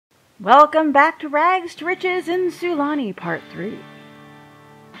Welcome back to Rags to Riches in Sulani, Part 3.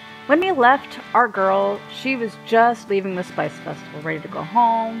 When we left our girl, she was just leaving the Spice Festival, ready to go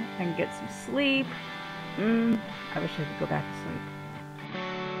home and get some sleep. I wish I could go back to sleep.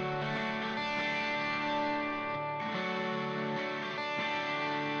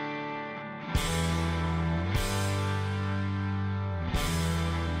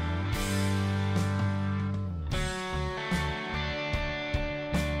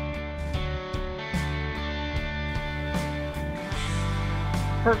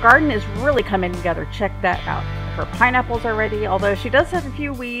 Her garden is really coming together. Check that out. Her pineapples are ready, although she does have a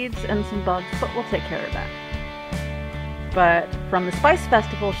few weeds and some bugs, but we'll take care of that. But from the Spice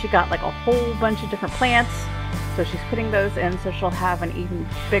Festival, she got like a whole bunch of different plants, so she's putting those in so she'll have an even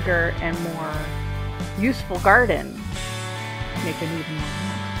bigger and more useful garden. Make an even more.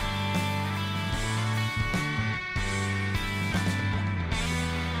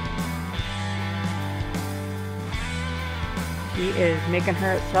 She is making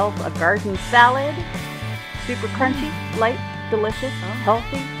herself a garden salad. Super crunchy, light, delicious,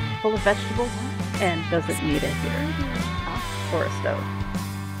 healthy, full of vegetables, and doesn't need a heater or a stove.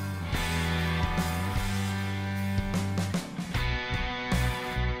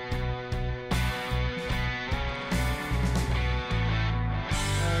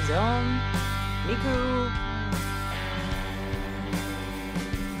 Miku.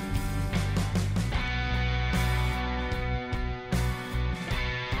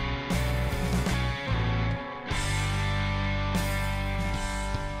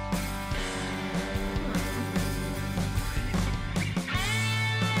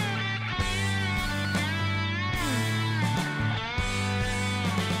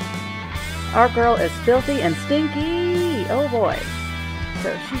 Our girl is filthy and stinky! Oh boy!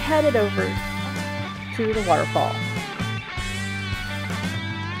 So she headed over to the waterfall.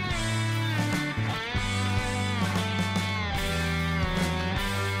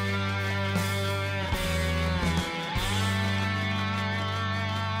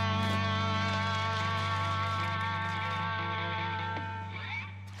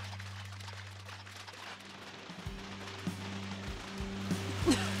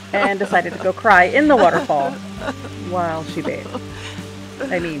 And decided to go cry in the waterfall while she bathed.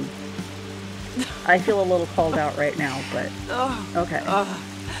 I mean, I feel a little called out right now, but okay.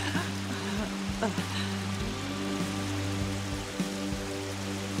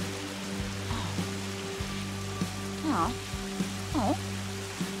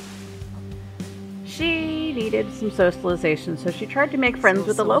 She needed some socialization, so she tried to make friends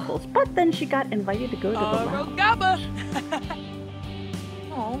with the locals, but then she got invited to go to the lounge.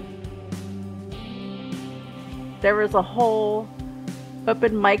 There was a whole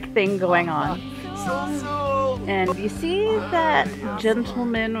open mic thing going on. And you see that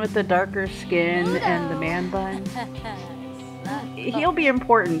gentleman with the darker skin and the man bun? He'll be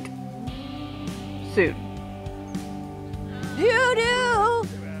important soon. She's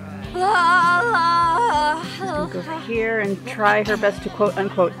gonna go over here and try her best to quote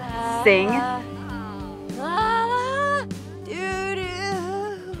unquote sing.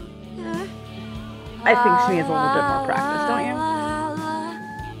 I think she needs a little bit more practice, don't you?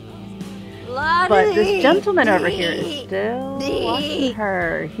 But this gentleman over here is still watching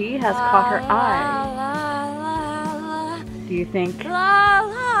her. He has caught her eye. Do you think maybe?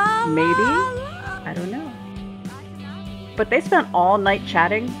 I don't know. But they spent all night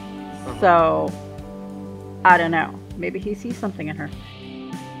chatting, so I don't know. Maybe he sees something in her.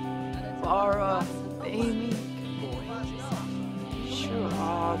 Laura, Amy,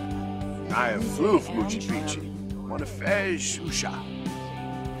 Sharab. I am Floof Moochie Peachy. What a fez shusha.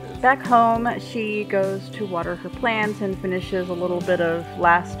 Back home, she goes to water her plants and finishes a little bit of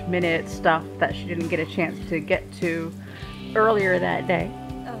last minute stuff that she didn't get a chance to get to earlier that day.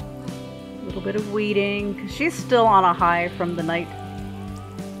 A little bit of weeding, because she's still on a high from the night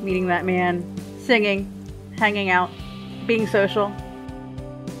meeting that man, singing, hanging out, being social.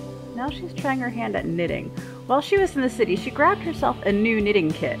 Now she's trying her hand at knitting. While she was in the city, she grabbed herself a new knitting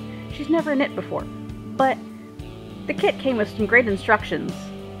kit. She's never knit before, but the kit came with some great instructions.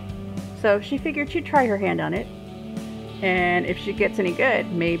 So she figured she'd try her hand on it, and if she gets any good,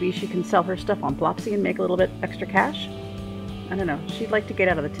 maybe she can sell her stuff on Plopsy and make a little bit extra cash. I don't know, she'd like to get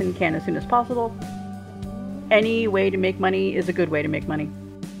out of the tin can as soon as possible. Any way to make money is a good way to make money.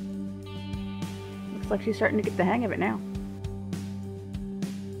 Looks like she's starting to get the hang of it now.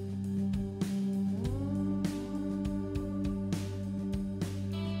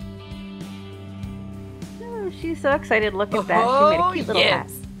 She's so excited. Look at that. She made a cute little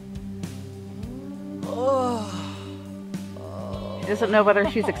hat. doesn't know whether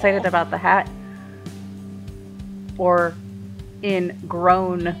she's excited about the hat or in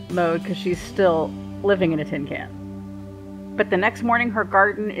grown mode because she's still living in a tin can. But the next morning, her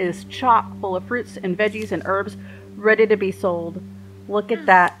garden is chock full of fruits and veggies and herbs ready to be sold. Look at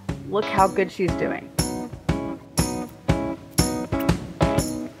that. Look how good she's doing.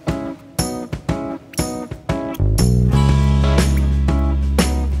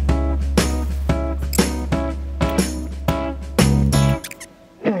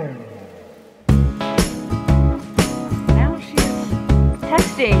 Now she's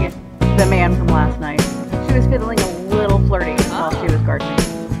texting the man from last night. She was feeling a little flirty while she was gardening.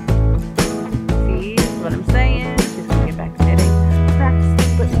 See what I'm saying? She's gonna get back to knitting. Practice a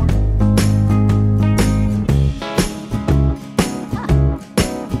little bit more.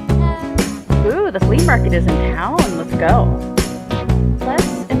 Ooh, the flea market is in town. Let's go.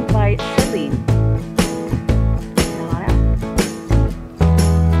 Let's invite Sulani. Come on out.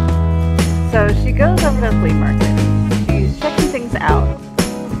 So she goes over to the flea market. She's checking things out.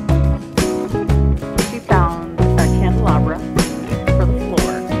 She found a candelabra for the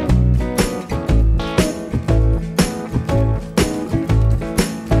floor.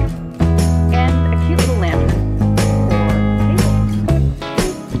 And a cute little lantern for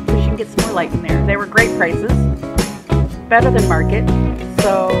tables. So she can get some more light in there. They were great prices. Better than market.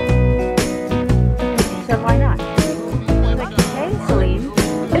 So she said, why not? I was like, hey, Celine.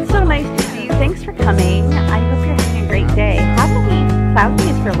 It's so nice to see you. Thanks for coming. I hope you're having a great day. How about we cloud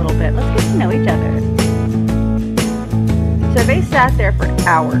these for a little bit? Let's get to know each other. So they sat there for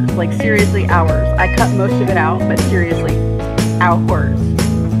hours, like seriously hours. I cut most of it out, but seriously, hours.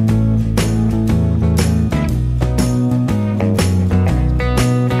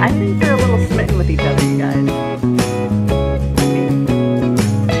 I think they're a little smitten with each other, you guys.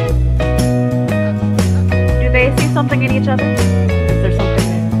 Do they see something in each other? Is there something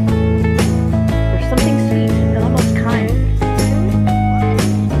there? There's something sweet and almost kind.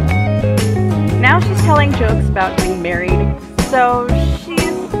 Now she's telling jokes about being married, so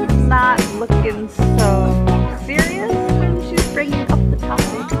she's not looking so serious when she's bringing up the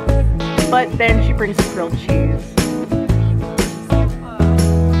topic. But then she brings up grilled cheese.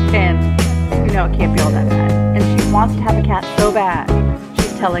 And, you know, it can't be all that bad. And she wants to have a cat so bad,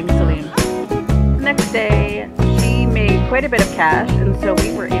 she's telling Celine. The next day, she made quite a bit of cash, and so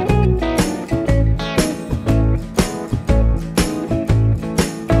we were able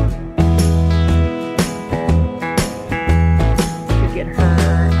to get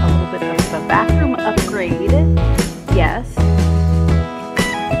her a little bit of a bathroom upgrade. Yes.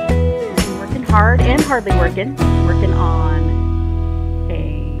 She's been working hard and hardly working. Working on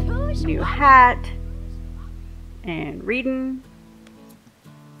a new hat and reading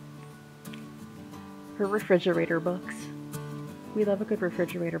her refrigerator books. We love a good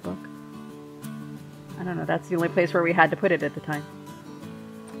refrigerator book. I don't know, that's the only place where we had to put it at the time.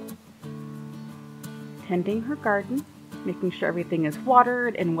 Tending her garden, making sure everything is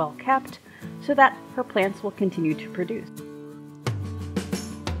watered and well kept so that her plants will continue to produce.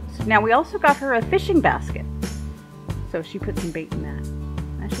 So now we also got her a fishing basket. So she put some bait in that.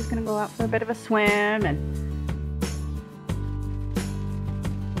 Now she's gonna go out for a bit of a swim and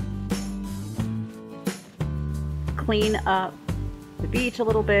clean up the beach a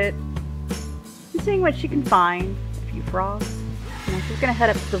little bit and seeing what she can find. A few frogs. Now she's gonna head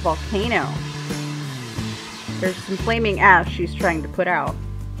up to the volcano. There's some flaming ash she's trying to put out.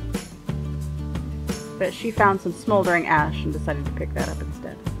 But she found some smoldering ash and decided to pick that up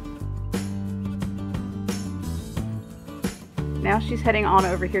instead. Now she's heading on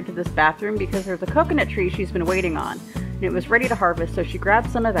over here to this bathroom because there's a coconut tree she's been waiting on. And it was ready to harvest, so she grabbed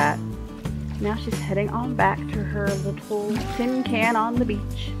some of that. Now she's heading on back to her little tin can on the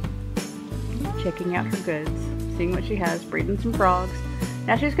beach. Checking out her goods, seeing what she has, breeding some frogs.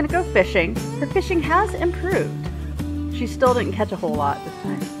 Now she's going to go fishing. Her fishing has improved. She still didn't catch a whole lot this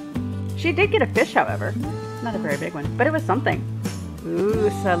time. She did get a fish, however. Not a very big one, but it was something.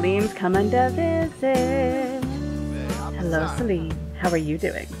 Ooh, Salim's coming to visit. Hello, Salim. How are you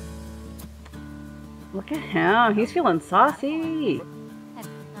doing? Look at him. He's feeling saucy.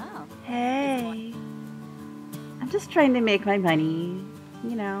 Hey. I'm just trying to make my money.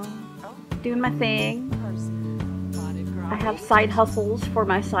 You know, doing my thing. I have side hustles for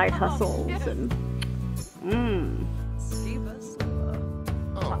my side hustles. And,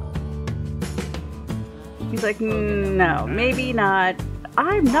 He's like, no, maybe not.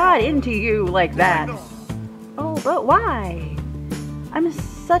 I'm not into you like that. Oh, but why? I'm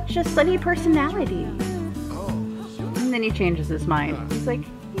such a sunny personality. And then he changes his mind. He's like,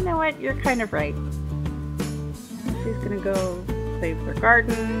 you know what? You're kind of right. She's gonna go play with her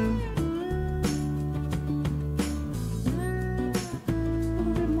garden. A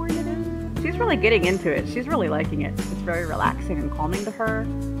little bit more knitting. She's really getting into it. She's really liking it. It's very relaxing and calming to her.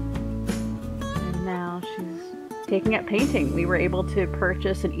 And now she's taking up painting. We were able to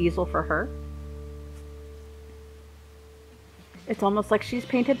purchase an easel for her. It's almost like she's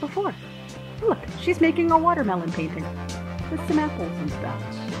painted before. Look, she's making a watermelon painting with some apples and stuff.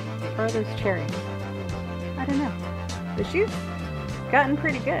 Or are those cherries? I don't know. But she's gotten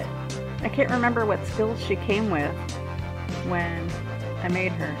pretty good. I can't remember what skills she came with when I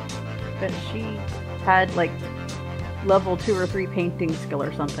made her. But she had like level 2 or 3 painting skill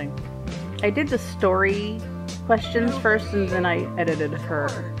or something. I did the story questions first and then I edited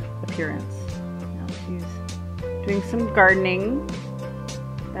her appearance. Now she's doing some gardening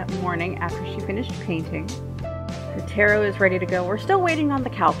that morning after she finished painting. Her taro is ready to go. We're still waiting on the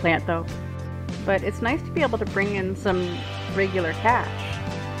cow plant though. But it's nice to be able to bring in some regular cash.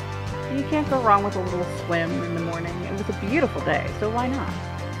 You can't go wrong with a little swim in the morning. It was a beautiful day, so why not?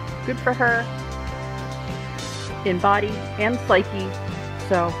 Good for her in body and psyche.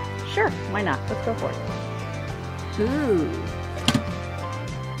 So sure, why not? Let's go for it. Ooh.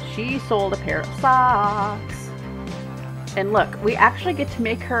 She sold a pair of socks. And look, we actually get to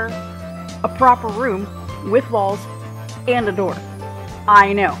make her a proper room with walls and a door.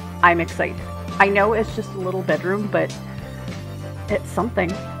 I know, I'm excited. I know it's just a little bedroom, but it's something.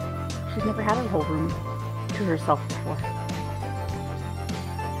 She's never had a whole room to herself before.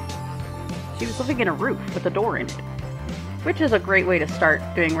 She was living in a roof with a door in it, which is a great way to start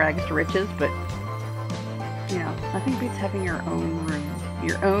doing rags to riches, but you know, nothing beats having your own room,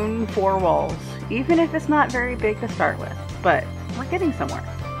 your own 4 walls, even if it's not very big to start with, but we're getting somewhere.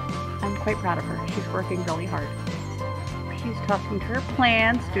 I'm quite proud of her. She's working really hard. She's talking to her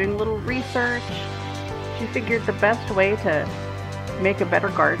plants, doing a little research. She figured the best way to make a better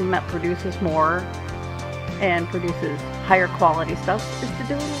garden that produces more and produces higher quality stuff is to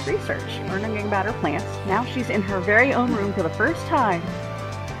do a little research, learning about her plants. Now she's in her very own room for the first time,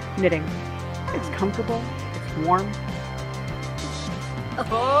 knitting. It's comfortable, it's warm.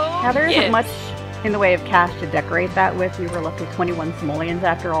 Oh, now there isn't much in the way of cash to decorate that with. We were left with 21 simoleons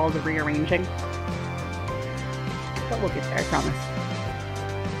after all the rearranging. But we'll get there, I promise.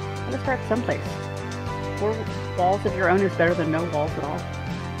 Gotta start someplace. 4 walls of your own is better than no walls at all.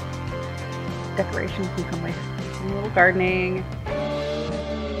 Decorations can come later. A little gardening.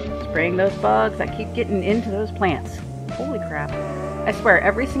 Spraying those bugs that keep getting into those plants. Holy crap. I swear,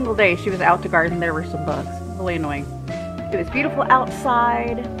 every single day she was out to garden, there were some bugs. Really annoying. It was beautiful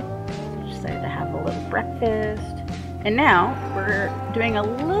outside. So decided to have a little breakfast. And now we're doing a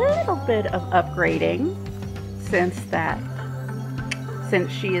little bit of upgrading since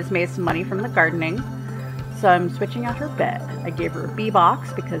she has made some money from the gardening. So I'm switching out her bed. I gave her a bee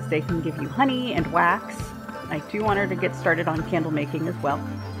box because they can give you honey and wax. I do want her to get started on candle making as well.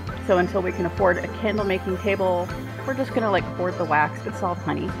 So until we can afford a candle making table, we're just gonna like hoard the wax but sell the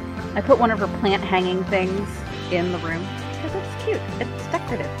honey. I put one of her plant hanging things in the room because it's cute. It's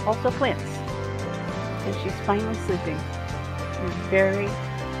decorative. Also plants. And she's finally sleeping in her very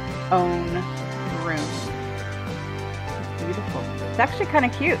own room. It's beautiful. It's actually kind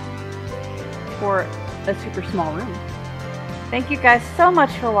of cute for a super small room. Thank you guys so much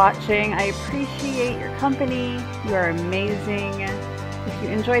for watching. I appreciate your company. You are amazing. If you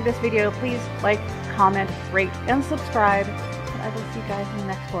enjoyed this video, please like, comment, rate, and subscribe. I will see you guys in the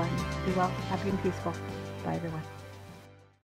next one. Be well, happy, and peaceful. Bye, everyone.